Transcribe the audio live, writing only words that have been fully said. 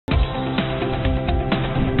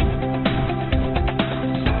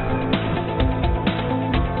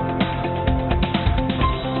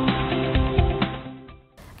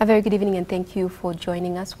A very good evening and thank you for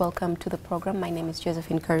joining us. Welcome to the program. My name is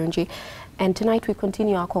Josephine Karunji, and tonight we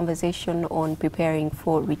continue our conversation on preparing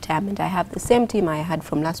for retirement. I have the same team I had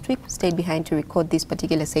from last week, stayed behind to record this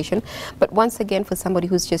particular session. But once again, for somebody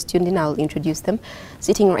who's just tuned in, I'll introduce them.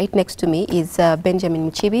 Sitting right next to me is Benjamin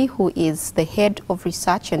Muchibi, who is the Head of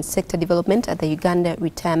Research and Sector Development at the Uganda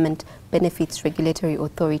Retirement Benefits Regulatory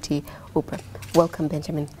Authority, UPRA. Welcome,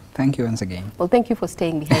 Benjamin. Thank you once again. Well, thank you for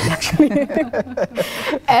staying behind, actually.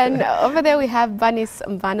 And over there we have Bernice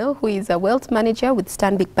Mbano, who is a wealth manager with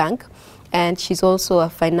Stanbic Bank, and she's also a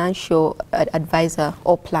financial advisor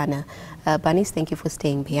or planner. Bernice, thank you for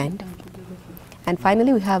staying behind. And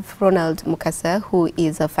finally, we have Ronald Mukasa, who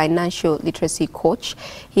is a financial literacy coach.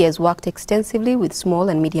 He has worked extensively with small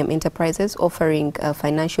and medium enterprises, offering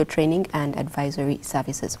financial training and advisory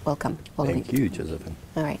services. Welcome. Thank you, Josephine.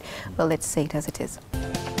 All right. Well, let's say it as it is.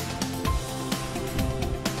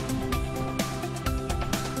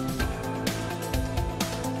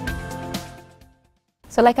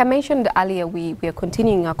 So like I mentioned earlier, we are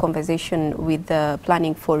continuing our conversation with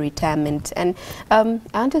planning for retirement. And I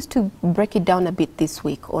want us to break it down a bit this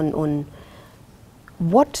week on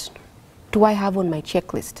what do I have on my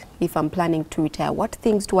checklist if I'm planning to retire? What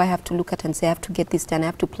things do I have to look at and say, I have to get this done, I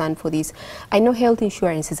have to plan for this? I know health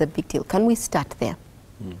insurance is a big deal. Can we start there?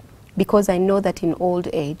 Because I know that in old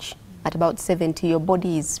age, at about 70, your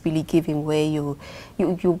body is really giving way.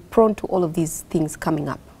 You're prone to all of these things coming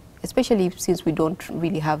up. Especially since we don't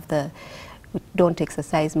really have we don't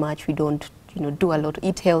exercise much, we don't, do a lot,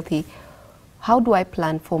 eat healthy. How do I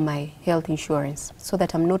plan for my health insurance so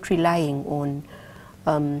that I'm not relying on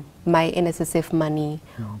my NSSF money,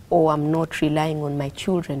 or I'm not relying on my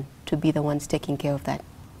children to be the ones taking care of that?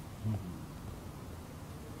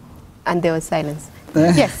 And there was silence.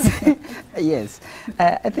 Yes. Yes.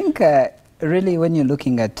 I think really when you're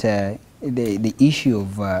looking at the issue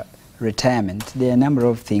of retirement, there are a number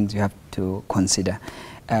of things you have to consider.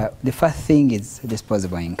 The first thing is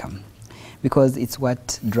disposable income, because it's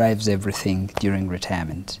what drives everything during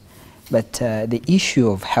retirement. But the issue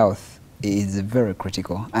of health is very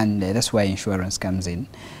critical, and that's why insurance comes in.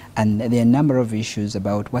 And there are a number of issues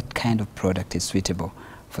about what kind of product is suitable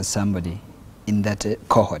for somebody in that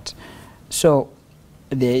cohort. So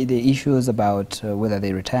the issues about whether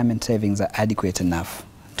the retirement savings are adequate enough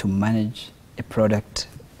to manage a product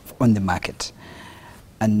on the market.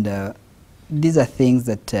 And these are things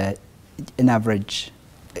that an average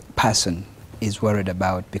person is worried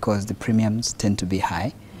about, because the premiums tend to be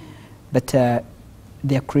high. But there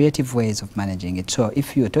are creative ways of managing it. So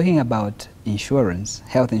if you're talking about insurance,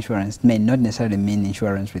 health insurance may not necessarily mean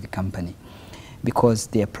insurance with the company, because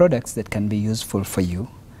there are products that can be useful for you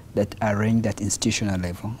that are arranged at institutional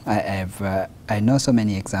level. I know so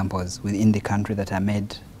many examples within the country that are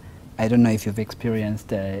made. I don't know if you've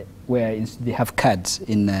experienced where they have cards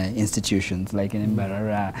in institutions, like in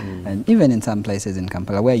Mbarara, and even in some places in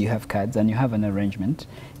Kampala, where you have cards and you have an arrangement,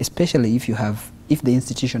 especially if the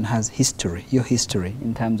institution has history, your history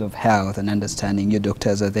in terms of health and understanding. Your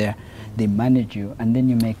doctors are there, they manage you, and then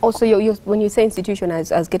you make... Also, when you say institution, I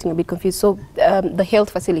was getting a bit confused. So the health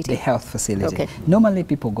facility? The health facility. Okay. Normally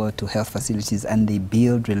people go to health facilities and they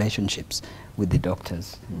build relationships with the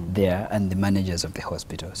doctors there and the managers of the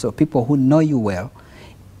hospital. So people who know you well,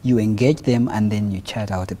 you engage them and then you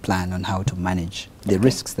chart out a plan on how to manage the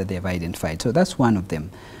risks that they've identified. So that's one of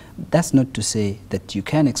them. That's not to say that you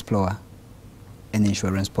can explore an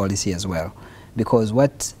insurance policy as well, because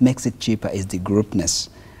what makes it cheaper is the groupness.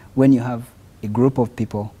 When you have a group of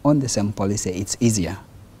people on the same policy, it's easier.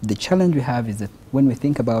 The challenge we have is that when we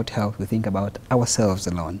think about health, we think about ourselves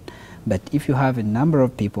alone. But if you have a number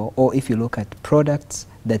of people, or if you look at products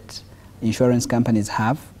that insurance companies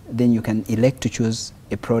have, then you can elect to choose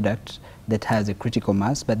a product that has a critical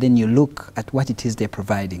mass, but then you look at what it is they're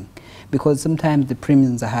providing. Because sometimes the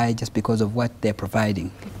premiums are high just because of what they're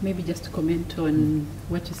providing. Maybe just to comment on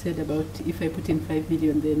what you said about if I put in 5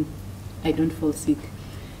 million, then I don't fall sick.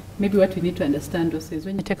 Maybe what we need to understand also is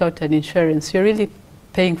when you take out an insurance, you're really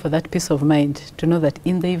paying for that peace of mind to know that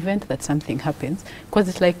in the event that something happens, because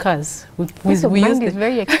it's like cars. Peace of mind is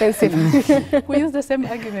very expensive. We use the same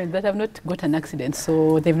argument that I've not got an accident,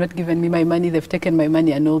 so they've not given me my money, they've taken my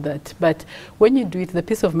money and all that. But when you do it, the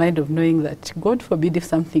peace of mind of knowing that, God forbid if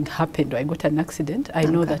something happened or I got an accident, I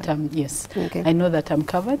know that I know that I'm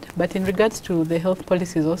covered. But in regards to the health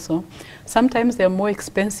policies also, sometimes they're more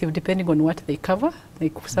expensive depending on what they cover.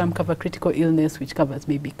 Like some cover critical illness, which covers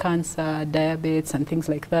maybe cancer, diabetes, and things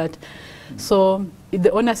like that. So the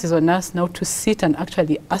onus is on us now to sit and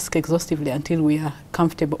actually ask exhaustively until we are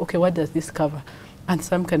comfortable. Okay, what does this cover? And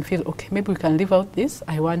some can feel, okay, maybe we can leave out this.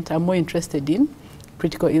 I'm more interested in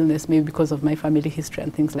critical illness, maybe because of my family history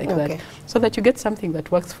and things like that, so that you get something that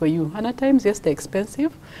works for you. And at times, yes, they're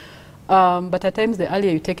expensive, but at times the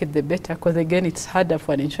earlier you take it, the better, because again, it's harder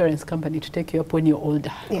for an insurance company to take you up when you're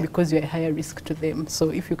older, because you're a higher risk to them. So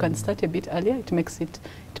if you can start a bit earlier, it makes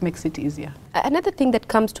it easier. Another thing that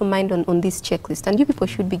comes to mind on this checklist, and you people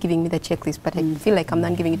should be giving me the checklist, but I feel like I'm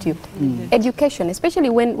not giving it to you. Education, especially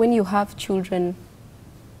when you have children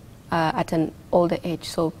at an older age.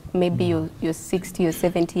 So maybe you're 60 or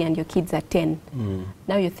 70 and your kids are 10.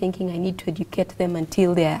 Now you're thinking, I need to educate them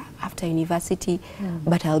until they're after university,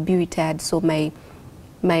 but I'll be retired. So my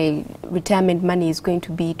retirement money is going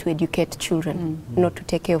to be to educate children, not to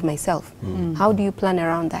take care of myself. How do you plan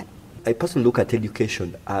around that? I personally look at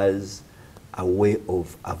education as a way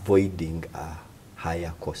of avoiding a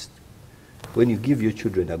higher cost. When you give your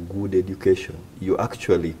children a good education, you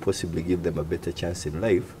actually possibly give them a better chance in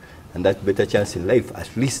life, and that better chance in life at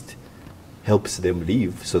least helps them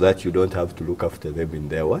live, so that you don't have to look after them in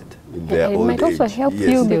their what? In their old age. It might also help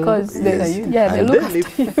you, because they look after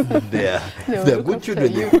you. If they're good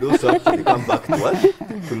children, they could also actually come back to us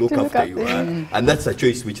to look after you. And that's a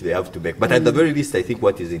choice which they have to make. But at the very least, I think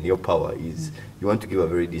what is in your power is you want to give a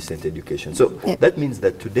very decent education. So that means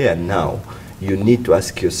that today and now, you need to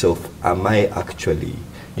ask yourself, am I actually...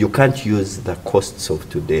 You can't use the costs of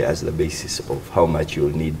today as the basis of how much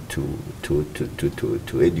you'll need to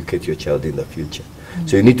educate your child in the future.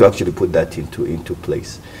 So you need to actually put that into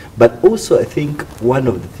place. But also, I think one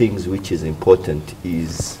of the things which is important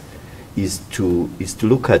is to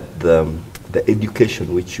look at the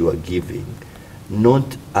education which you are giving,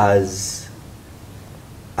 not as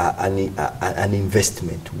an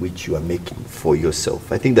investment which you are making for yourself.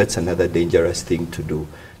 I think that's another dangerous thing to do.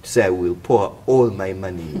 To say, I will pour all my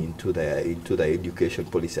money into the education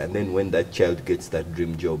policy, and then when that child gets that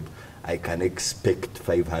dream job, I can expect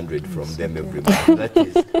 500 from them every month.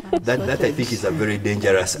 That I think is a very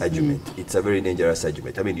dangerous argument. It's a very dangerous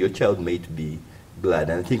argument. I mean, your child might be glad,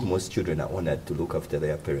 and I think most children are honored to look after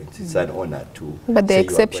their parents. It's an honor to. But the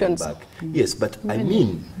exceptions. Yes, but I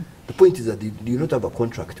mean, the point is that you do not have a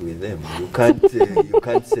contract with them. You can't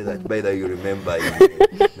say that, by the way, you remember in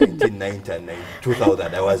 1990 and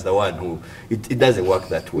 2000, I was the one who, it doesn't work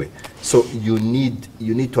that way. So you need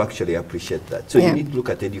to actually appreciate that. So you need to look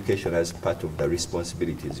at education as part of the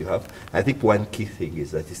responsibilities you have. I think one key thing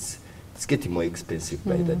is that it's getting more expensive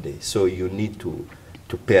by the day. So you need to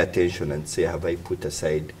pay attention and say, have I put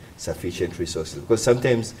aside sufficient resources? Because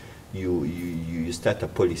sometimes you start a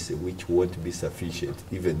policy which won't be sufficient.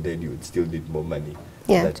 Even then, you would still need more money.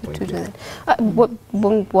 Yeah, to do that.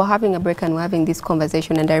 We're having a break and we're having this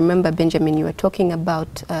conversation, and I remember, Benjamin, you were talking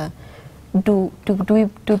about do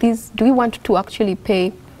we want to actually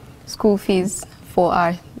pay school fees for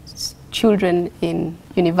our children in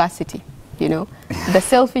university? You know, the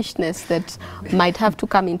selfishness that might have to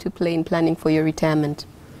come into play in planning for your retirement.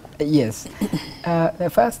 Yes.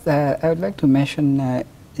 First, I would like to mention,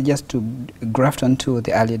 just to graft onto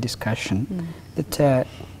the earlier discussion, that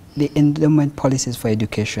the endowment policies for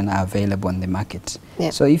education are available on the market.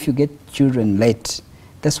 So if you get children late,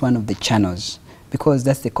 that's one of the channels, because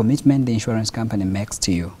that's the commitment the insurance company makes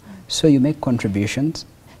to you. So you make contributions,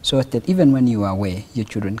 so that even when you are away, your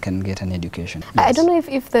children can get an education. I don't know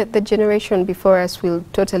if the generation before us will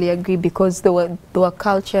totally agree, because they were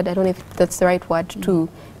cultured, I don't know if that's the right word, to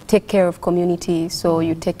take care of community. So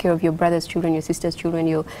you take care of your brother's children, your sister's children,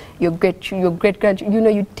 your great-grandchildren. You know,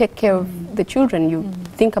 you take care of the children. You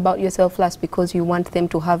think about yourself last, because you want them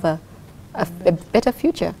to have a better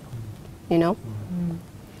future, you know?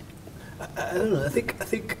 I don't know. I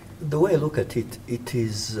think the way I look at it, it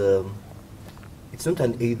is... it's not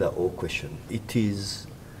an either-or question. It is,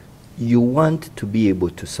 you want to be able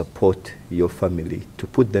to support your family, to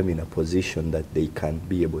put them in a position that they can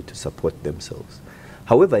be able to support themselves.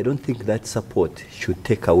 However, I don't think that support should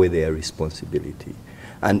take away their responsibility.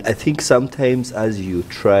 And I think sometimes as you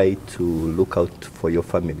try to look out for your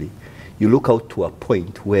family, you look out to a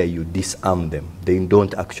point where you disarm them. They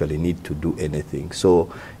don't actually need to do anything.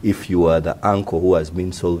 So if you are the uncle who has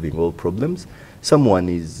been solving all problems, someone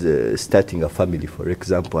is starting a family, for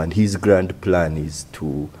example, and his grand plan is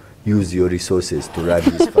to use your resources to run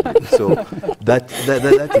his family. So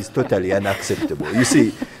that is totally unacceptable. You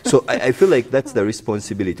see, so I feel like that's the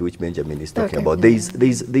responsibility which Benjamin is talking about.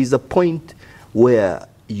 There's a point where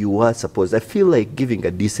you are supposed, I feel like giving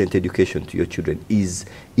a decent education to your children is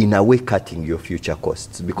in a way cutting your future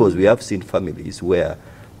costs, because we have seen families where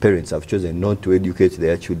parents have chosen not to educate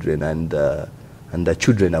their children, and and the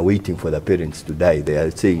children are waiting for the parents to die. They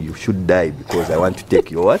are saying, you should die because I want to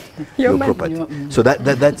take your what? Your property. So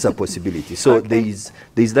that's a possibility. So there is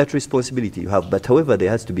that responsibility you have. But however, there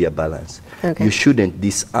has to be a balance. You shouldn't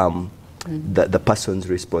disarm the person's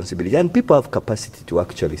responsibility. And people have capacity to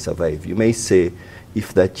actually survive. You may say,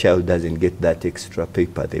 if that child doesn't get that extra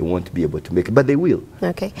paper, they won't be able to make it, but they will.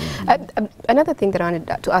 Okay. Another thing that I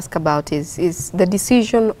wanted to ask about is the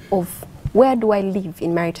decision of where do I live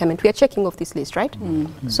in my retirement? We are checking off this list, right?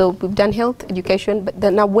 So we've done health, education, but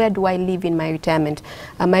then now where do I live in my retirement?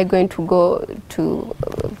 Am I going to go to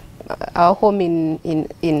our home in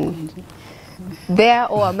there,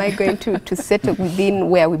 or am I going to settle within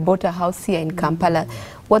where we bought a house here in Kampala?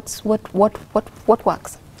 What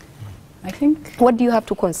works? I think. What do you have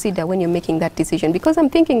to consider when you're making that decision? Because I'm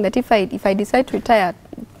thinking that if I decide to retire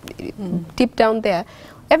deep down there,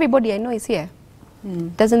 everybody I know is here.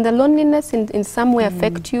 Doesn't the loneliness in some way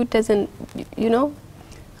affect you? Doesn't, you know?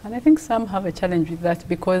 And I think some have a challenge with that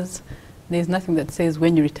because there's nothing that says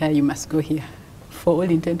when you retire you must go here. For all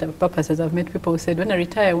intent and purposes, I've met people who said, when I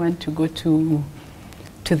retire I want to go to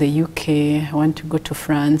the UK, I want to go to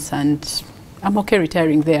France, and I'm okay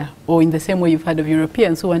retiring there. Or in the same way you've heard of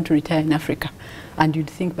Europeans who want to retire in Africa. And you'd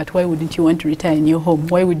think, but why wouldn't you want to retire in your home?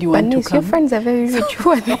 Why would you want to come? Your friends are very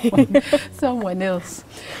rich. Someone else.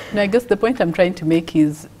 Now, I guess the point I'm trying to make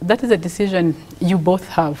is that is a decision you both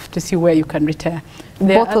have to see where you can retire.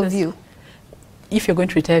 Both of you? If you're going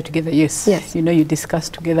to retire together, yes. Yes. You know, you discuss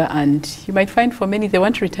together, and you might find for many, they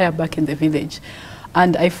want to retire back in the village.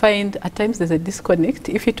 And I find at times there's a disconnect.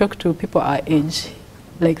 If you talk to people our age,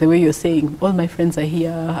 like the way you're saying, all my friends are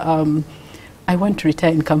here, I want to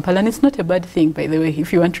retire in Kampala. And it's not a bad thing, by the way,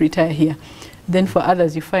 if you want to retire here. Then for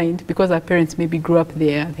others, you find, because our parents maybe grew up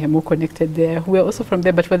there, they're more connected there. We're also from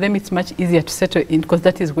there, but for them it's much easier to settle in because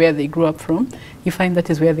that is where they grew up from. You find that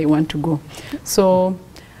is where they want to go. So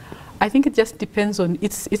I think it just depends on,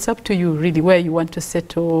 it's up to you really, where you want to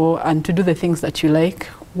settle and to do the things that you like.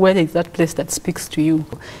 Where is that place that speaks to you?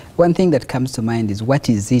 One thing that comes to mind is, what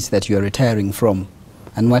is it that you are retiring from?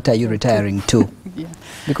 And what are you retiring to? Yeah.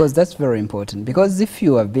 Because that's very important. Because if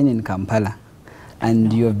you have been in Kampala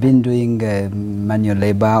and you have been doing manual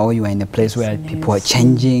labor, or you are in a place where people are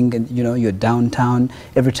changing, and you know, you're downtown,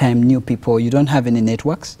 every time new people, you don't have any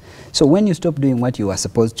networks. So when you stop doing what you are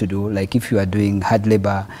supposed to do, like if you are doing hard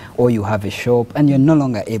labor or you have a shop and you're no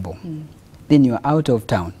longer able, then you're out of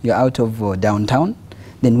town, you're out of downtown,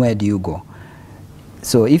 then where do you go?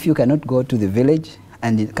 So if you cannot go to the village,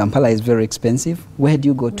 and Kampala is very expensive, where do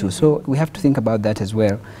you go to? So we have to think about that as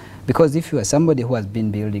well. Because if you are somebody who has been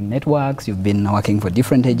building networks, you've been working for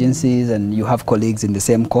different agencies, and you have colleagues in the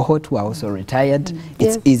same cohort who are also retired,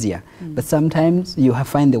 it's easier. But sometimes you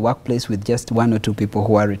find the workplace with just one or two people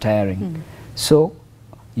who are retiring. So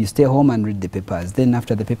you stay home and read the papers. Then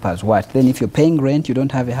after the papers, what? Then if you're paying rent, you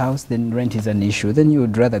don't have a house, then rent is an issue. Then you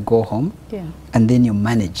would rather go home, and then you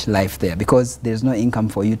manage life there. Because there's no income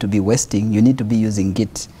for you to be wasting. You need to be using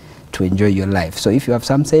it to enjoy your life. So if you have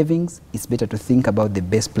some savings, it's better to think about the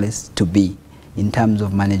best place to be in terms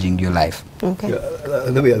of managing your life. Okay. Yeah,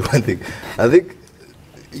 let me add one thing. I think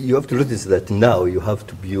you have to notice that now you have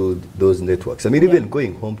to build those networks. I mean, even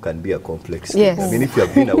going home can be a complex thing. I mean, if you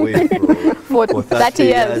have been away for 30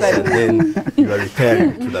 years and then you are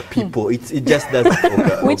returning to the people, it just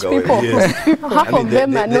doesn't Which people? Yes. Half of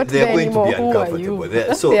them are not there anymore. They're going to be uncomfortable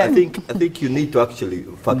there. So I think you need to actually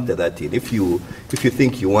factor that in. If you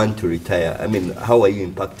think you want to retire, I mean, how are you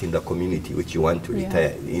impacting the community which you want to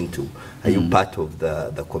retire into? Are you part of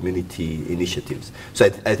the community initiatives? So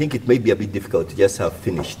I think it may be a bit difficult to just have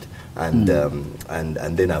finished and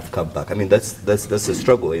then have come back. I mean, that's a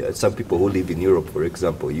struggle. Some people who live in Europe, for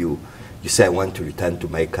example, you say I want to return to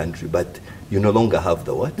my country, but you no longer have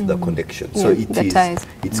the the connection. So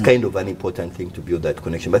it's kind of an important thing to build that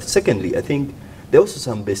connection. But secondly, I think there are also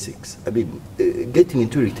some basics. I mean, getting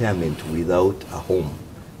into retirement without a home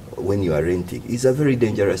when you are renting is a very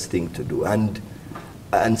dangerous thing to do.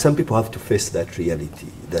 And some people have to face that reality,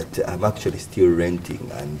 that I'm actually still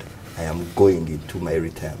renting and I am going into my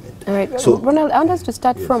retirement. All right. So, Ronald, I want us to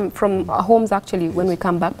start from our homes actually when we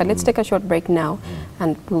come back, but let's take a short break now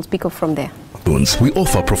and we'll speak up from there. We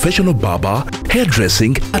offer professional barber,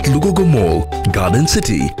 hairdressing at Lugogo Mall, Garden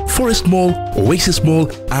City, Forest Mall, Oasis Mall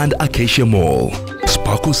and Acacia Mall.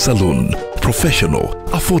 Sparkle Salon, professional,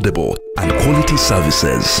 affordable and quality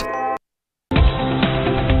services.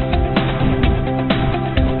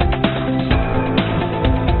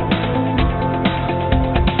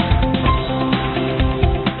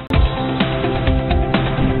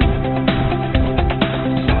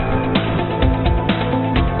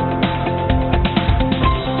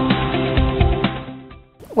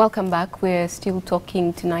 Welcome back. We're still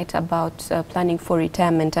talking tonight about planning for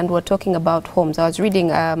retirement, and we're talking about homes. I was reading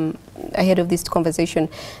ahead of this conversation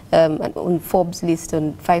on Forbes' list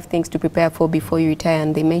on 5 things to prepare for before you retire,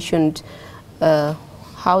 and they mentioned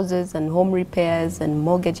houses and home repairs and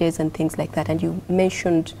mortgages and things like that. And you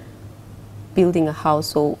mentioned building a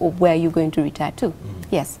house or where you're going to retire to.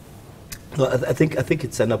 Yes. No, I think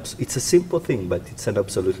it's a simple thing, but it's an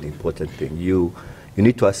absolutely important thing. You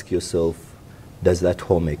need to ask yourself, does that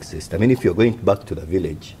home exist? I mean, if you're going back to the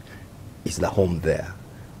village, is the home there?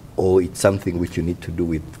 Or it's something which you need to do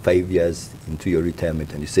with 5 years into your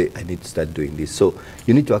retirement and you say, I need to start doing this. So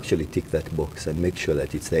you need to actually tick that box and make sure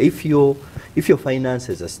that it's there. If your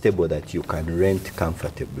finances are stable, that you can rent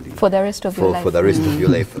comfortably. For the rest of your life. For the rest of your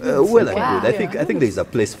life. Well and Wow. good. I think there's a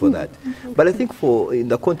place for that. But I think in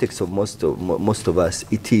the context of most of us,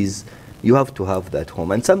 it is, you have to have that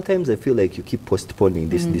home. And sometimes I feel like you keep postponing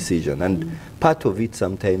this decision. And part of it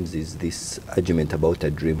sometimes is this argument about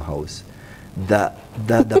a dream house. The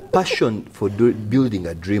passion for building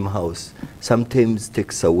a dream house sometimes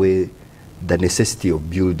takes away the necessity of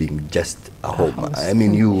building just a home. I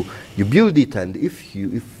mean, you build it, and if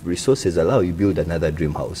resources allow, you build another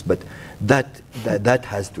dream house. But that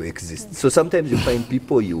has to exist. So sometimes you find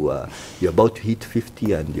people, you're about to hit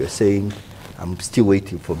 50 and you're saying, I'm still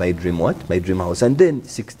waiting for my dream My dream house. And then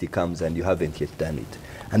 60 comes and you haven't yet done it.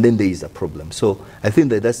 And then there is a problem. So I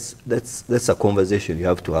think that's a conversation you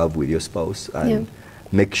have to have with your spouse and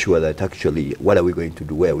make sure that actually, what are we going to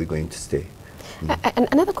do? Where are we going to stay? And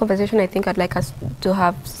another conversation I think I'd like us to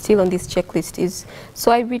have still on this checklist is,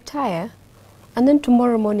 so I retire, and then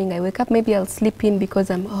tomorrow morning I wake up, maybe I'll sleep in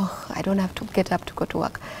because I don't have to get up to go to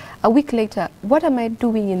work. A week later, what am I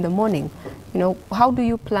doing in the morning? You know, how do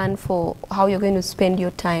you plan for how you're going to spend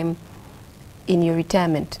your time in your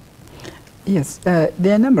retirement? Yes, there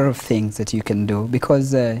are a number of things that you can do,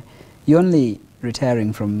 because you're only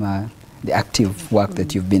retiring from the active work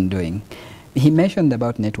that you've been doing. He mentioned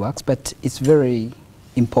about networks, but it's very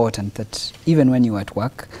important that even when you're at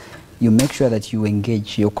work, you make sure that you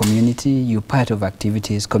engage your community, you're part of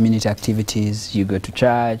activities, community activities, you go to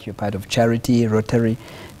church, you're part of charity, Rotary.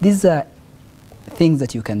 These are things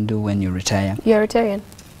that you can do when you retire. You're a Rotarian?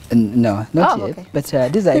 No, not yet. Okay.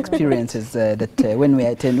 But these are experiences that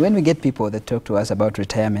when we get people that talk to us about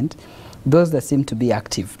retirement, those that seem to be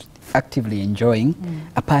actively enjoying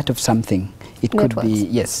a part of something. It could be,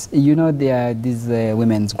 yes, you know, there are these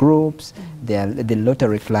women's groups, the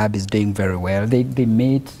Lottery Club is doing very well. They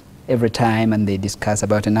meet every time and they discuss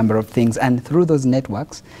about a number of things, and through those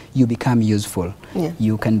networks you become useful.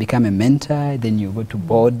 You can become a mentor, then you go to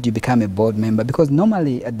board, you become a board member, because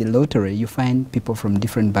normally at the lottery you find people from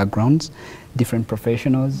different backgrounds, different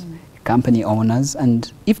professionals, company owners,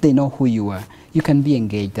 and if they know who you are, you can be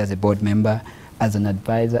engaged as a board member, as an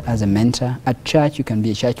advisor, as a mentor. At church you can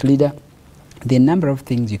be a church leader. The number of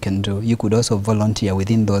things you can do. You could also volunteer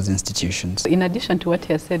within those institutions. In addition to what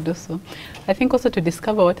he has said also, I think also to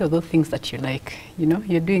discover what are those things that you like. You know,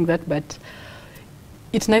 you're doing that, but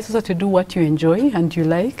it's nice also to do what you enjoy and you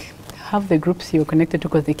like. Have the groups you're connected to,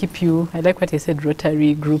 because they keep you, I like what he said,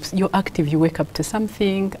 Rotary groups. You're active, you wake up to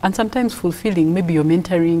something, and sometimes fulfilling. Maybe you're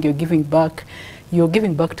mentoring, you're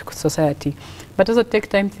giving back to society. But also take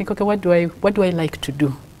time to think, okay, what do I like to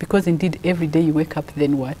do? Because indeed, every day you wake up,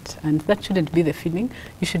 then what? And that shouldn't be the feeling.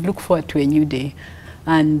 You should look forward to a new day.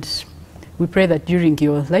 And we pray that during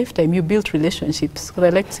your lifetime, you build relationships. Because I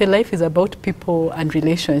like to say life is about people and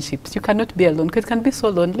relationships. You cannot be alone, because it can be so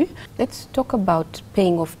lonely. Let's talk about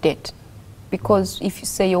paying off debt. Because if you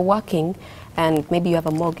say you're working and maybe you have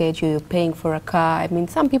a mortgage, you're paying for a car. I mean,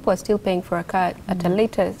 some people are still paying for a car at a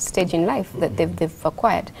later stage in life that they've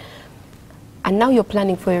acquired. And now you're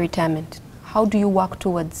planning for your retirement. How do you work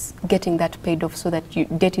towards getting that paid off so that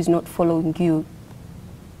debt is not following you,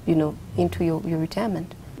 you know, into your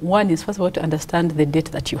retirement? One is, first of all, to understand the debt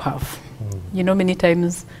that you have. You know, many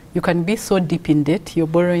times you can be so deep in debt, you're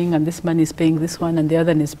borrowing and this man is paying this one and the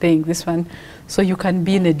other is paying this one. So you can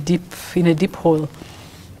be in a deep hole.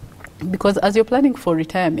 Because as you're planning for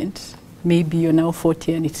retirement, maybe you're now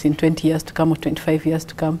 40 and it's in 20 years to come or 25 years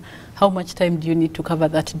to come, how much time do you need to cover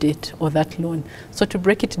that debt or that loan? So to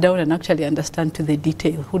break it down and actually understand to the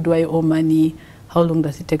detail, who do I owe money, how long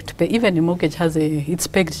does it take to pay? Even a mortgage it's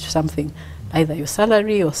pegged to something, either your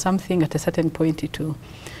salary or something at a certain point it will.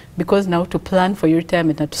 Because now to plan for your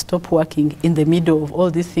retirement and to stop working in the middle of all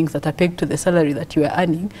these things that are pegged to the salary that you are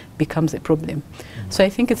earning becomes a problem. So I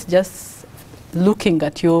think it's just looking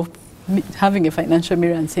at having a financial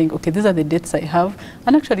mirror and saying, okay, these are the debts I have,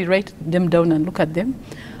 and actually write them down and look at them,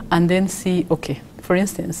 and then see, okay, for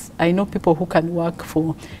instance, I know people who can work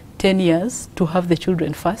for 10 years to have the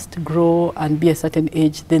children first, grow and be a certain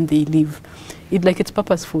age, then they leave. It's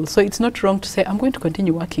purposeful. So it's not wrong to say, I'm going to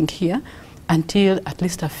continue working here until at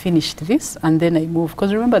least I've finished this and then I move.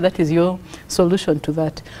 Because remember, that is your solution to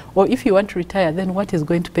that. Or if you want to retire, then what is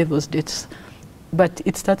going to pay those debts? But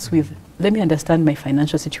it starts with, let me understand my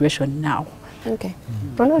financial situation now. Okay.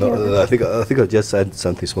 No, I think I'll just add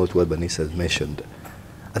something small to what Bernice has mentioned.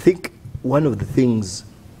 I think one of the things,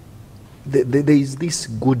 there is this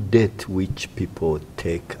good debt which people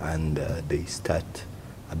take and they start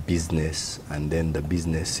a business, and then the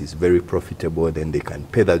business is very profitable, then they can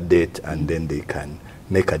pay that debt and then they can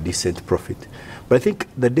make a decent profit. But I think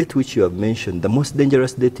the debt which you have mentioned, the most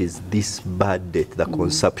dangerous debt is this bad debt, the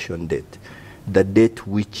consumption debt, the debt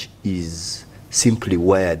which is simply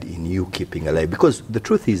wired in you keeping alive. Because the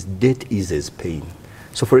truth is, debt eases pain.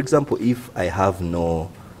 So for example, if I have no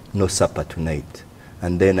supper tonight,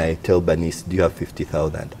 and then I tell Bernice, do you have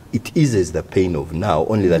 50,000? It eases the pain of now,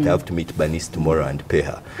 only that I have to meet Bernice tomorrow and pay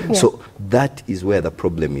her. Yeah. So that is where the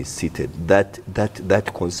problem is seated,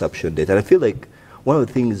 that consumption debt. And I feel like one of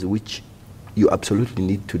the things which you absolutely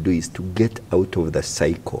need to do is to get out of the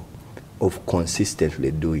cycle of consistently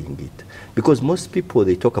doing it. Because most people,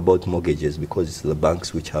 they talk about mortgages because it's the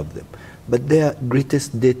banks which have them. But their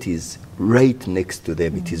greatest debt is right next to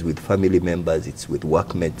them. It is with family members, it's with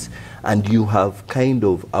workmates, and you have kind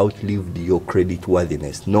of outlived your credit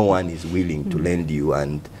worthiness. No one is willing to lend you,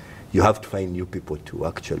 and you have to find new people to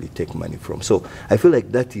actually take money from. So I feel like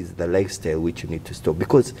that is the lifestyle which you need to stop,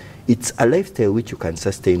 because it's a lifestyle which you can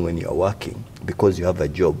sustain when you are working, because you have a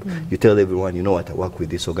job. You tell everyone, you know what, I work with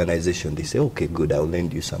this organization. They say, okay, good, I'll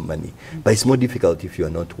lend you some money. But it's more difficult if you are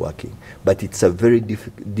not working. But it's a very,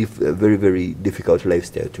 very difficult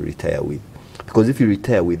lifestyle to retire with. Because if you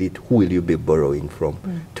retire with it, who will you be borrowing from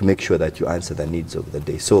to make sure that you answer the needs of the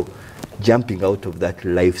day? So jumping out of that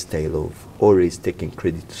lifestyle of always taking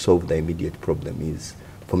credit to solve the immediate problem is,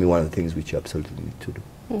 for me, one of the things which you absolutely need to do.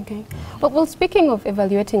 Okay. Well, speaking of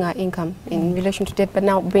evaluating our income in relation to debt, but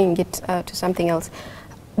now bringing it to something else,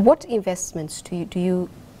 what investments do you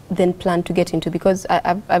then plan to get into? Because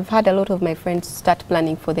I've had a lot of my friends start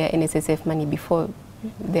planning for their NSSF money before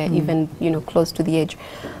they're even, close to the age.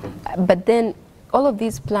 But then all of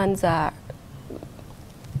these plans are,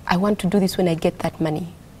 I want to do this when I get that money.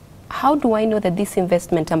 How do I know that this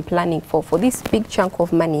investment I'm planning for this big chunk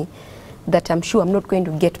of money that I'm sure I'm not going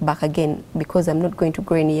to get back again because I'm not going to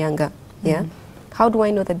grow any younger, yeah? How do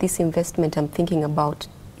I know that this investment I'm thinking about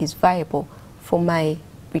is viable for my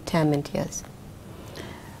retirement years?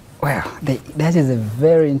 Well, that is a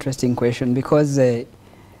very interesting question, because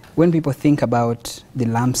when people think about the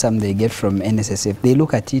lump sum they get from NSSF, they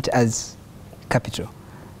look at it as capital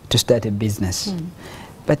to start a business.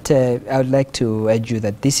 But I would like to urge you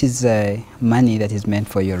that this is money that is meant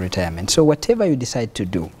for your retirement. So whatever you decide to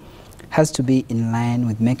do has to be in line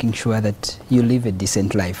with making sure that you live a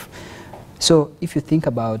decent life. So if you think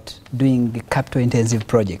about doing capital-intensive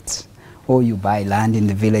projects, or you buy land in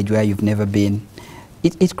the village where you've never been,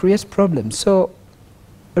 it creates problems. So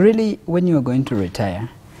really, when you are going to retire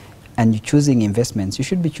and you're choosing investments, you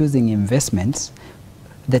should be choosing investments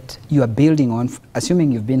that you are building on,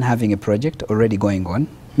 assuming you've been having a project already going on.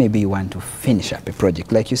 Maybe you want to finish up a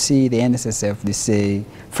project. Like you see the NSSF, they say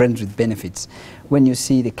friends with benefits. When you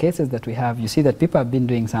see the cases that we have, you see that people have been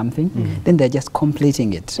doing something, then they're just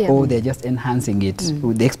completing it, or they're just enhancing it.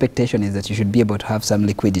 The expectation is that you should be able to have some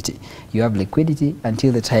liquidity. You have liquidity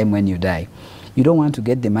until the time when you die. You don't want to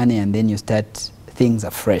get the money and then you start things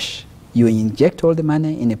afresh. You inject all the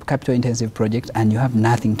money in a capital-intensive project and you have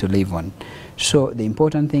nothing to live on. So the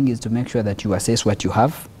important thing is to make sure that you assess what you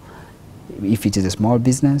have. If it is a small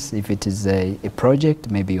business, if it is a project,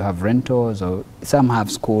 maybe you have rentals, or some have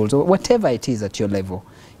schools, or whatever it is at your level,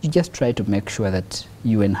 you just try to make sure that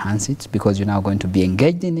you enhance it, because you're now going to be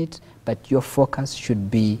engaged in it, but your focus should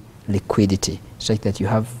be liquidity, so that you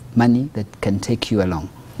have money that can take you along.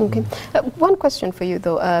 Okay. One question for you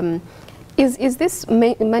though. Is this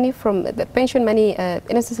money from the pension money,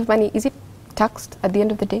 NSSF money, is it taxed at the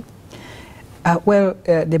end of the day? Well,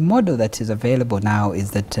 the model that is available now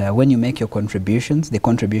is that when you make your contributions, the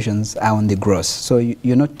contributions are on the gross. So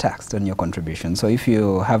you're not taxed on your contribution. So if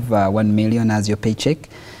you have 1 million as your paycheck,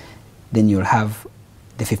 then you'll have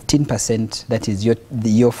the 15%, that is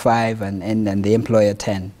your 5 and the employer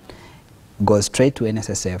 10, goes straight to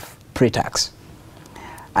NSSF pre-tax.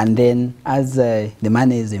 And then as the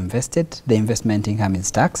money is invested, the investment income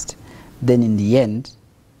is taxed. Then in the end,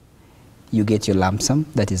 you get your lump sum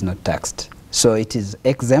that is not taxed. So it is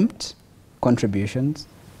exempt contributions,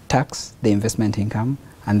 tax the investment income,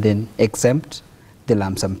 and then exempt the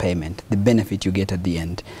lump sum payment, the benefit you get at the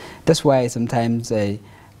end. That's why sometimes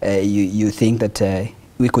you think that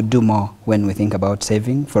we could do more when we think about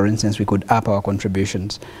saving. For instance, we could up our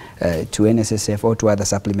contributions to NSSF or to other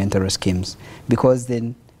supplementary schemes, because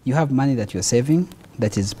then you have money that you're saving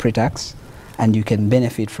that is pre-tax and you can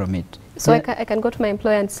benefit from it. So I can go to my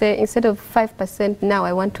employer and say, instead of 5% now,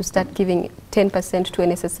 I want to start giving 10% to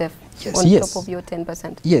NSSF top of your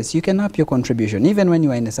 10%. Yes, you can up your contribution. Even when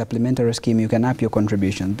you are in a supplementary scheme, you can up your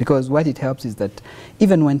contribution, because what it helps is that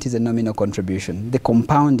even when it is a nominal contribution, the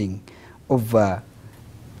compounding of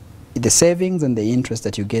the savings and the interest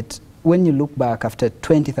that you get, when you look back after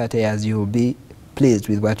 20, 30 years, you will be pleased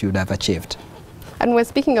with what you would have achieved. And we're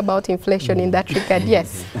speaking about inflation in that regard,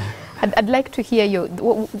 yes. I'd like to hear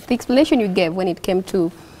the explanation you gave when it came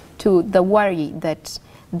to the worry that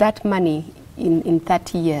that money in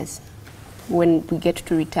 30 years, when we get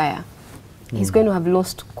to retire, is going to have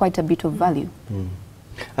lost quite a bit of value.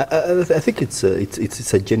 I think it's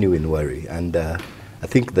a genuine worry, and I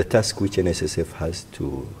think the task which NSSF has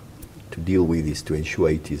to deal with is to ensure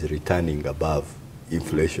it is returning above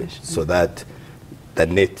inflation, so that the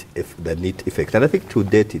net effect. And I think to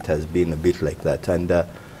date it has been a bit like that. And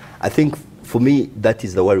I think for me that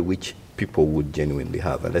is the worry which people would genuinely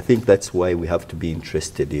have. And I think that's why we have to be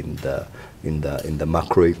interested in the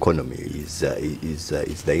macroeconomy. Is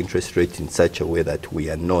the interest rate in such a way that we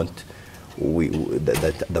are not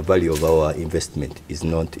that the value of our investment is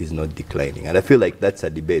not declining. And I feel like that's a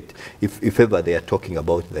debate. If ever they are talking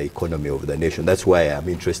about the economy of the nation, that's why I'm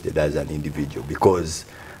interested as an individual, because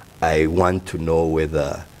I want to know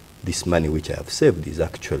whether this money which I have saved is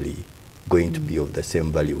actually going to be of the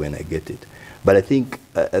same value when I get it. But I think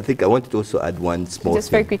I wanted to also add one small thing.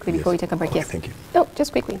 Just very quickly before we take a break. Yes. Thank you. No,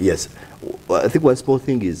 just quickly. Yes. Well, I think one small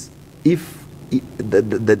thing is,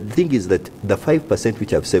 the thing is that the 5%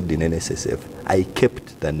 which I've saved in NSSF, I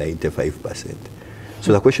kept the 95%.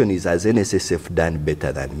 So the question is, has NSSF done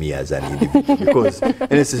better than me as an individual? Because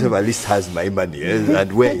NSSF at least has my money,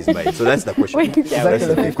 and where is mine? So that's the question. That's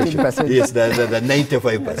the big question. Yes, the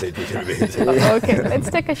 95% which remains. Okay, let's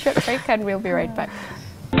take a short break and we'll be right back.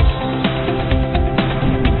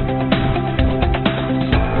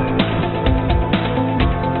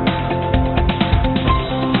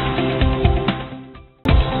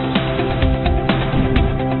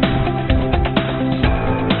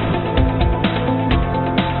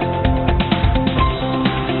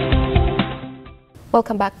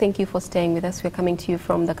 Welcome back. Thank you for staying with us. We're coming to you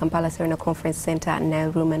from the Kampala Serena Conference Center at Nile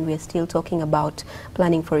Room, and we're still talking about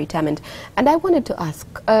planning for retirement. And I wanted to ask,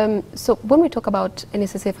 so when we talk about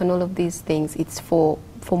NSSF and all of these things, it's for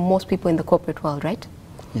most people in the corporate world, right?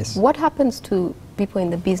 Yes. What happens to people in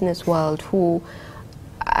the business world who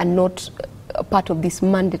are not a part of this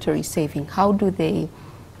mandatory saving? How do they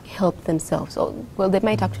help themselves? Or, well, they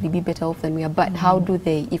might actually be better off than we are, but how do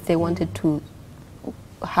they, if they wanted to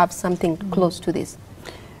have something close to this?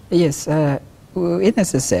 Yes,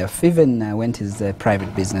 NSSF, even when it is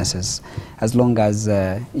private businesses, as long as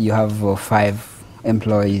you have 5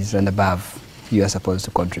 employees and above, you are supposed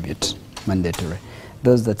to contribute, mandatory.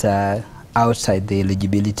 Those that are outside the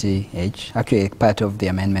eligibility age, actually part of the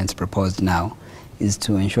amendments proposed now is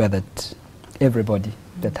to ensure that everybody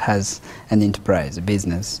that has an enterprise, a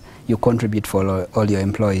business, you contribute for all your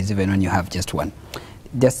employees, even when you have just one.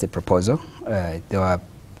 Just a proposal. They were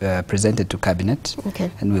presented to Cabinet,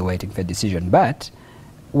 and we're waiting for a decision. But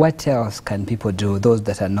what else can people do, those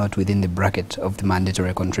that are not within the bracket of the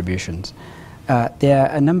mandatory contributions? There are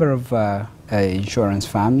a number of insurance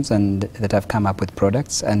firms that have come up with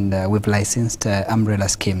products, and we've licensed umbrella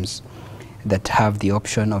schemes that have the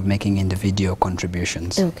option of making individual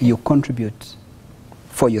contributions. You contribute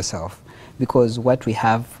for yourself, because what we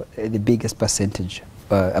have, the biggest percentage,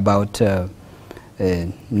 about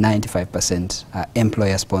 95% are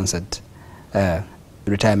employer-sponsored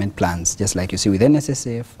retirement plans, just like you see with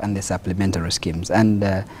NSSF and the supplementary schemes. And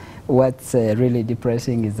what's really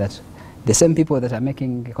depressing is that the same people that are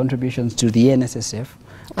making contributions to the NSSF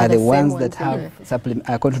are the ones that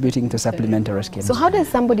are contributing to supplementary schemes. So how does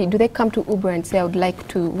somebody, do they come to Uber and say, I would like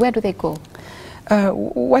to, where do they go?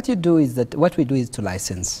 What we do is to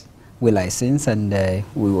license. We license, and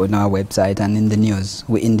we on our website and in the news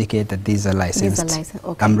we indicate that these are licensed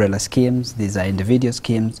umbrella schemes, these are individual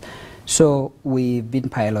schemes. So we've been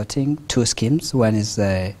piloting 2 schemes. One is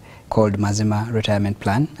called Mazima Retirement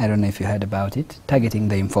Plan. I don't know if you heard about it, targeting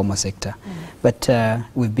the informal sector. But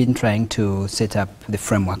we've been trying to set up the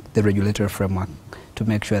framework, the regulatory framework, to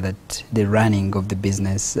make sure that the running of the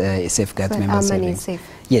business safeguards member savings.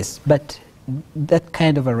 Yes, but that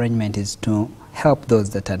kind of arrangement is to help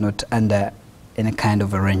those that are not under any kind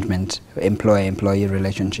of arrangement, employer-employee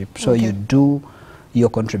relationship. So you do your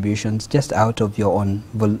contributions just out of your own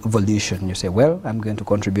volition. You say, well, I'm going to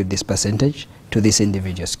contribute this percentage to this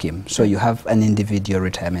individual scheme. So you have an individual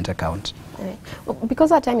retirement account. Right. Well,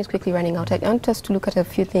 because our time is quickly running out, I want us to look at a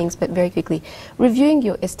few things, but very quickly. Reviewing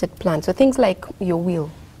your estate plan, so things like your will.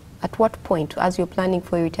 At what point, as you're planning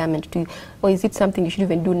for your retirement, or is it something you should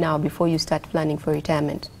even do now before you start planning for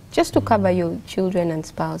retirement? Just to cover your children and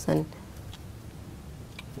spouse and...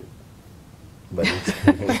 But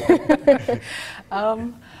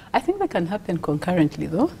I think that can happen concurrently,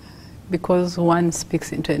 though, because one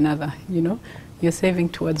speaks into another, you know. You're saving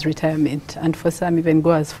towards retirement, and for some even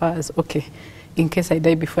go as far as, okay, in case I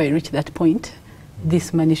die before I reach that point,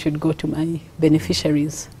 this money should go to my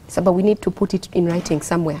beneficiaries. So, but we need to put it in writing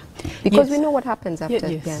somewhere, because Yes. we know what happens after.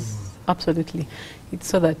 Yes. Absolutely. It's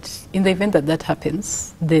so that in the event that that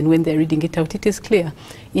happens, then when they're reading it out, it is clear.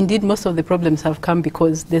 Indeed, most of the problems have come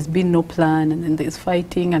because there's been no plan, and then there's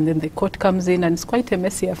fighting, and then the court comes in, and it's quite a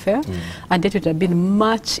messy affair. And it would have been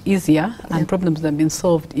much easier, and problems would have been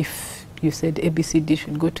solved if you said ABCD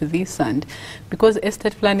should go to this. And because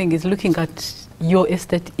estate planning is looking at your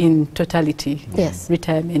estate in totality. Yes.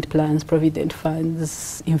 Retirement plans, provident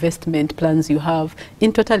funds, investment plans you have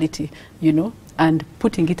in totality, you know, and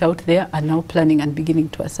putting it out there and now planning and beginning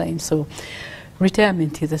to assign. So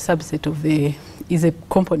retirement is a subset of is a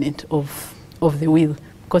component of the will,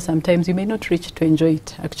 because sometimes you may not reach to enjoy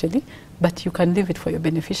it actually, but you can leave it for your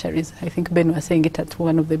beneficiaries. I think Ben was saying it at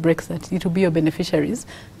one of the breaks, that it will be your beneficiaries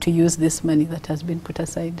to use this money that has been put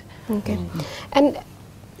aside. Okay. And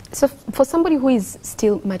so for somebody who is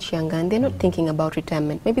still much younger and they're not thinking about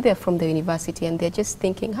retirement, maybe they're from the university and they're just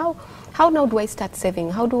thinking, how now do I start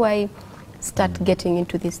saving? How do I start getting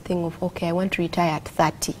into this thing of, okay, I want to retire at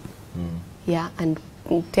 30, yeah, and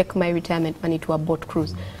take my retirement money to a boat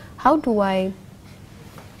cruise. How do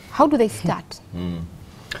they start?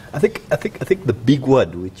 I think the big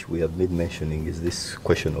word which we have been mentioning is this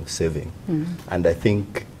question of saving. And I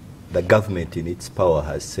think the government in its power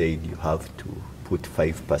has said you have to put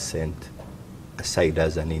 5% aside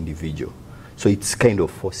as an individual. So it's kind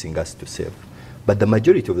of forcing us to save. But the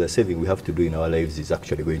majority of the saving we have to do in our lives is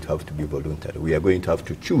actually going to have to be voluntary. We are going to have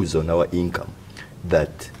to choose on our income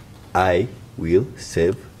that I will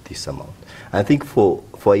save this amount. I think for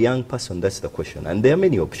a young person, that's the question. And there are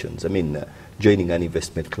many options. I mean, joining an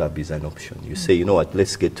investment club is an option. You say, you know what,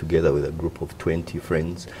 let's get together with a group of 20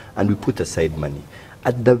 friends and we put aside money.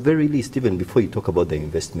 At the very least, even before you talk about the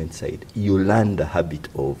investment side, you learn the habit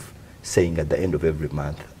of saying at the end of every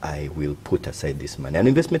month, I will put aside this money. And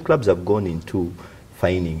investment clubs have gone into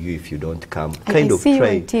fining you if you don't come. I see you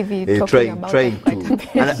on TV talking about to.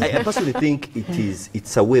 And I personally think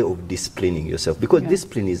it's a way of disciplining yourself, because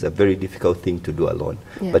discipline is a very difficult thing to do alone.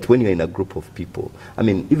 But when you're in a group of people, I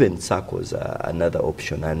mean, even circles are another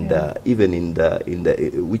option, and even in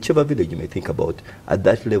the whichever village you may think about, at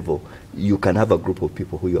that level, you can have a group of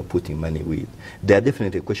people who you are putting money with. There are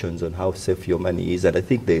definitely questions on how safe your money is, and I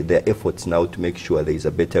think there are efforts now to make sure there is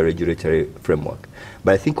a better regulatory framework.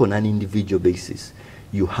 But I think on an individual basis,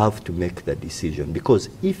 you have to make the decision, because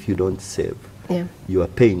if you don't save, you are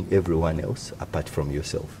paying everyone else apart from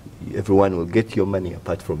yourself. Everyone will get your money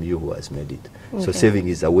apart from you who has made it. So saving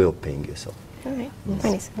is a way of paying yourself. All right.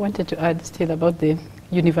 I wanted to add still about the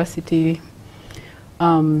university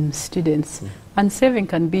students. And saving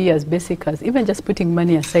can be as basic as even just putting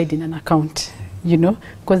money aside in an account, you know,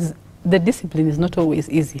 because the discipline is not always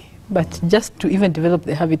easy. But just to even develop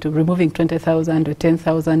the habit of removing 20,000 or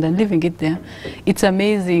 10,000 and leaving it there, it's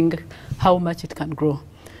amazing how much it can grow.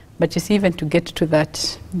 But you see, even to get to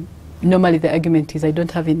that, normally the argument is I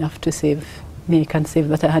don't have enough to save. Me, I can save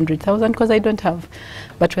that 100,000 because I don't have.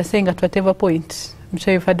 But we're saying at whatever point, I'm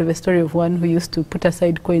sure you've heard of a story of one who used to put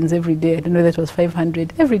aside coins every day. I don't know, that was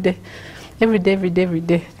 500 every day. Every day, every day, every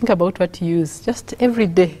day. Think about what you use, just every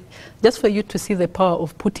day. Just for you to see the power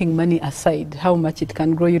of putting money aside, how much it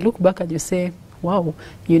can grow. You look back and you say, wow,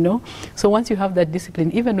 you know. So once you have that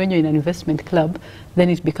discipline, even when you're in an investment club, then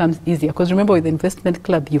it becomes easier. Because remember, with the investment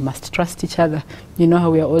club, you must trust each other. You know how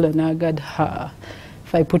we are all on our guard.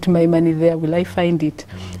 If I put my money there, will I find it?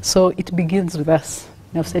 So it begins with us.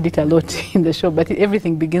 I've said it a lot in the show, but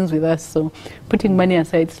everything begins with us. So putting money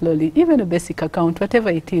aside slowly, even a basic account, whatever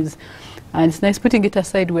it is. And it's nice putting it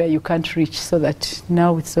aside where you can't reach, so that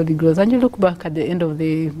now it slowly grows. And you look back at the end of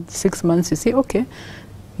the 6 months, you say, okay,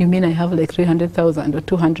 you mean I have like 300,000 or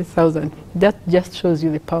 200,000. That just shows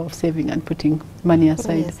you the power of saving and putting money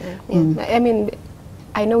aside. I mean,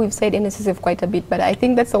 I know we've said NSSF quite a bit, but I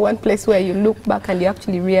think that's the one place where you look back and you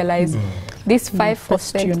actually realize this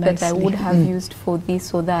 5% that I would have used for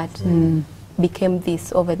this or that became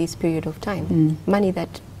this over this period of time? Money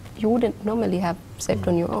that you wouldn't normally have saved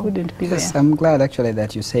on your own. Wouldn't be Yes, there. I'm glad actually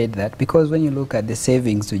that you said that, because when you look at the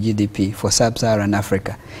savings to GDP for sub-Saharan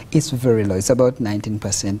Africa, it's very low. It's about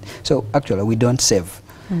 19%. So actually we don't save.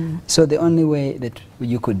 So the only way that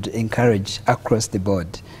you could encourage across the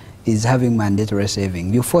board is having mandatory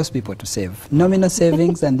saving. You force people to save. Nominal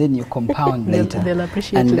savings, and then you compound later. They'll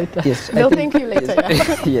appreciate And later. Yes, They'll thank you later.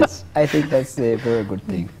 Yes, I think that's a very good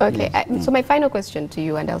thing. Okay, Yes. so my final question to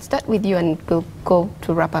you, and I'll start with you and we'll go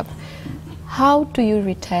to wrap up. How do you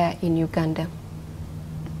retire in Uganda?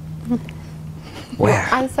 Well,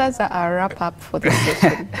 Your answers are a wrap up for this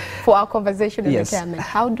session, for our conversation on Yes. retirement.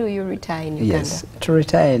 How do you retire in Uganda? yes, to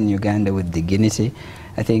retire in Uganda with dignity,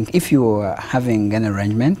 I think if you are having an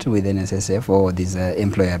arrangement with NSSF or these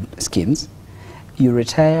employer schemes, you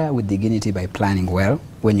retire with dignity by planning well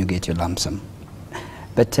when you get your lump sum.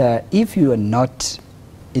 But if you are not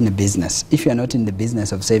in a business, if you are not in the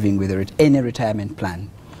business of saving with any retirement plan,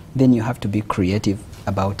 then you have to be creative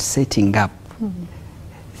about setting up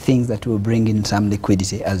things that will bring in some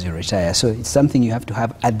liquidity as you retire. So it's something you have to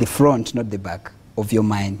have at the front, not the back of your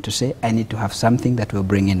mind, to say, I need to have something that will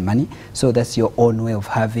bring in money. So that's your own way of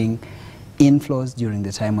having inflows during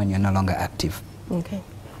the time when you're no longer active. Okay,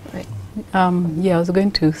 right. Yeah, I was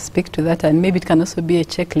going to speak to that, and maybe it can also be a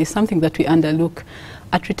checklist, something that we underlook.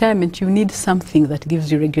 At retirement, you need something that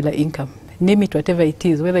gives you regular income. Name it whatever it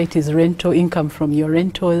is, whether it is rental income from your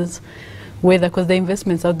rentals, whether, because there are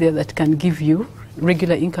investments out there that can give you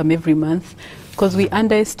regular income every month, because we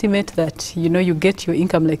underestimate that, you know, you get your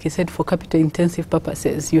income, like you said, for capital intensive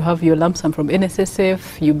purposes. You have your lump sum from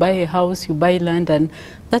NSSF, you buy a house, you buy land, and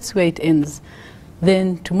that's where it ends.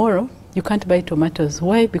 Then tomorrow, you can't buy tomatoes.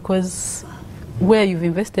 Why? Because where you've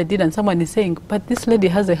invested it, and someone is saying, but this lady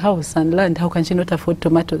has a house and land, how can she not afford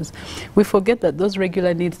tomatoes? We forget that those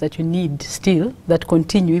regular needs that you need still, that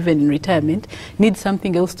continue even in retirement, need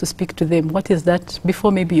something else to speak to them. What is that?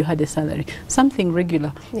 Before maybe you had a salary, something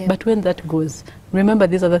regular. Yeah. But when that goes, remember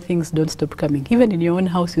these other things don't stop coming. Even in your own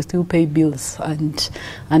house, you still pay bills and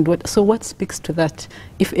what. So what speaks to that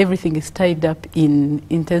if everything is tied up in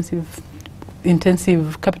capital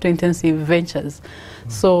intensive ventures?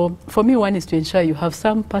 So for me, one is to ensure you have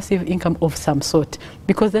some passive income of some sort,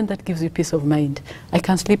 because then that gives you peace of mind. I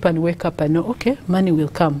can sleep and wake up and know, okay, money will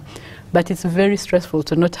come. But it's very stressful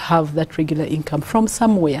to not have that regular income from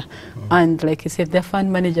somewhere. And like you said, there are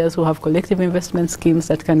fund managers who have collective investment schemes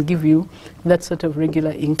that can give you that sort of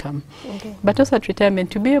regular income. Okay. But also at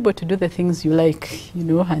retirement, to be able to do the things you like, you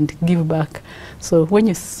know, and give back. So when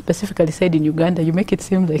you specifically said in Uganda, you make it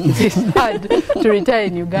seem like it's hard to retire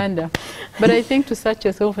in Uganda. But I think to search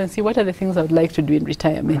yourself and see what are the things I would like to do in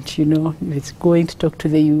retirement, you know, if it's going to talk to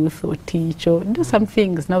the youth or teach or do some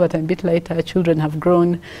things. Now that I'm a bit lighter, children have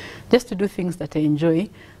grown, just to do things that I enjoy,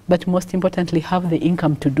 but most importantly, have the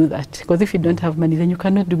income to do that. Because if you don't have money, then you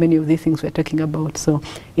cannot do many of these things we're talking about. So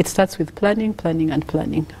it starts with planning, planning, and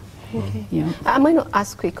planning. Okay. Yeah. I might not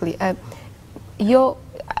ask quickly. I've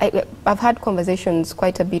had conversations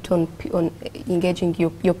quite a bit on engaging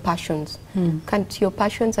your passions. Can't your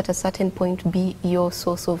passions at a certain point be your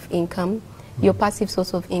source of income, your passive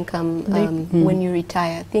source of income when you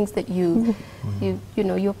retire? Things that you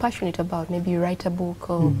know you're passionate about. Maybe you write a book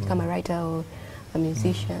or become a writer or a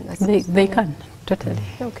musician. They can, totally.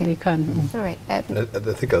 Okay. They can. All right. I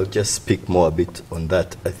think I'll just speak more a bit on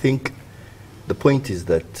that. I think the point is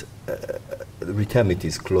that retirement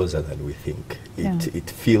is closer than we think. It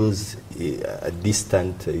feels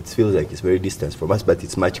distant. It feels like it's very distant from us, but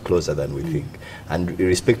it's much closer than we think. And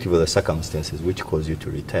irrespective of the circumstances which cause you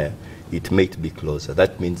to retire, it may be closer.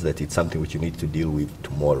 That means that it's something which you need to deal with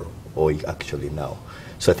tomorrow or actually now.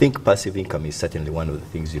 So I think passive income is certainly one of the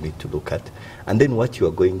things you need to look at. And then what you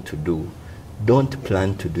are going to do, don't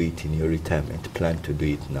plan to do it in your retirement, plan to do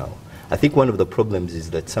it now. I think one of the problems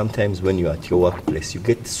is that sometimes when you're at your workplace, you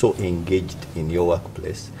get so engaged in your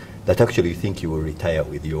workplace that actually you think you will retire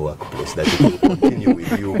with your workplace, that it will continue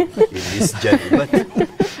with you in this journey. But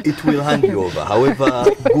it will hand you over. However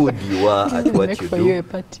good you are at what you do,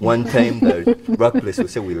 one time the workplace will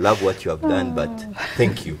say, we love what you have done, but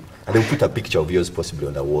thank you. And they'll put a picture of yours possibly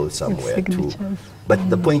on the wall somewhere too.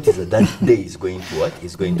 But the point is that day is going to what?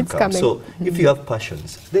 Is going to come. Coming. So if you have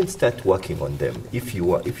passions, then start working on them. If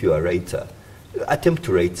you are a writer, attempt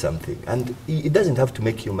to write something. And it doesn't have to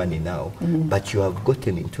make you money now, but you have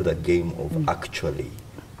gotten into the game of actually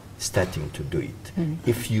starting to do it.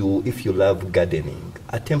 If you love gardening,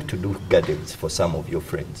 attempt to do gardens for some of your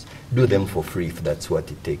friends. Do them for free if that's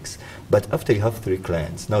what it takes. But after you have 3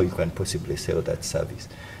 clients, now you can possibly sell that service.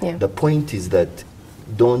 Yeah. The point is that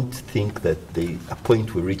don't think that a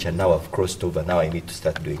point will reach and now I've crossed over, now I need to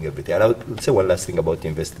start doing everything. And I'll say one last thing about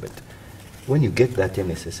investment. When you get that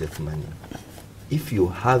NSSF money, if you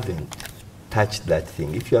haven't touched that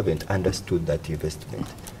thing, if you haven't understood that investment,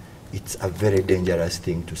 it's a very dangerous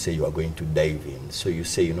thing to say you are going to dive in. So you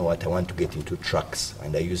say, you know what, I want to get into trucks,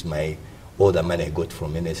 and I use all the money I got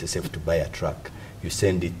from NSSF to buy a truck. You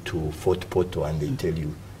send it to Fort Portal and they tell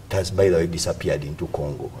you, it has by the way disappeared into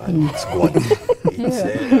Congo and it's gone.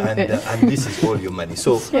 And this is all your money.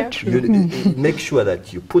 So you make sure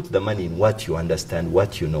that you put the money in what you understand,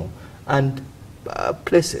 what you know, and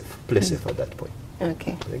play safe at that point.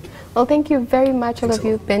 Okay. Thank you. Well, thank you very much, Thanks all of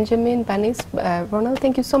you. Benjamin, Banis, Ronald,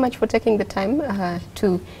 thank you so much for taking the time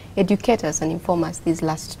to educate us and inform us these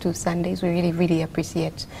last 2 Sundays. We really, really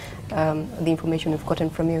appreciate the information we've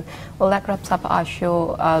gotten from you. Well, that wraps up our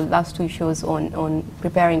show, our last 2 shows on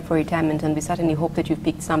preparing for retirement, and we certainly hope that you've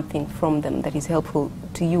picked something from them that is helpful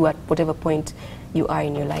to you at whatever point you are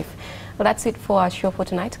in your life. Well, that's it for our show for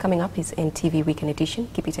tonight. Coming up is NTV Weekend Edition.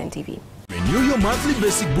 Keep it NTV. Renew your monthly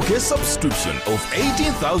basic bouquet subscription of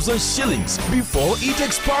 18,000 shillings before it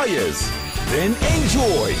expires. Then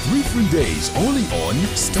enjoy 3 free days only on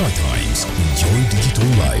StarTimes. Enjoy digital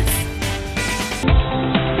life.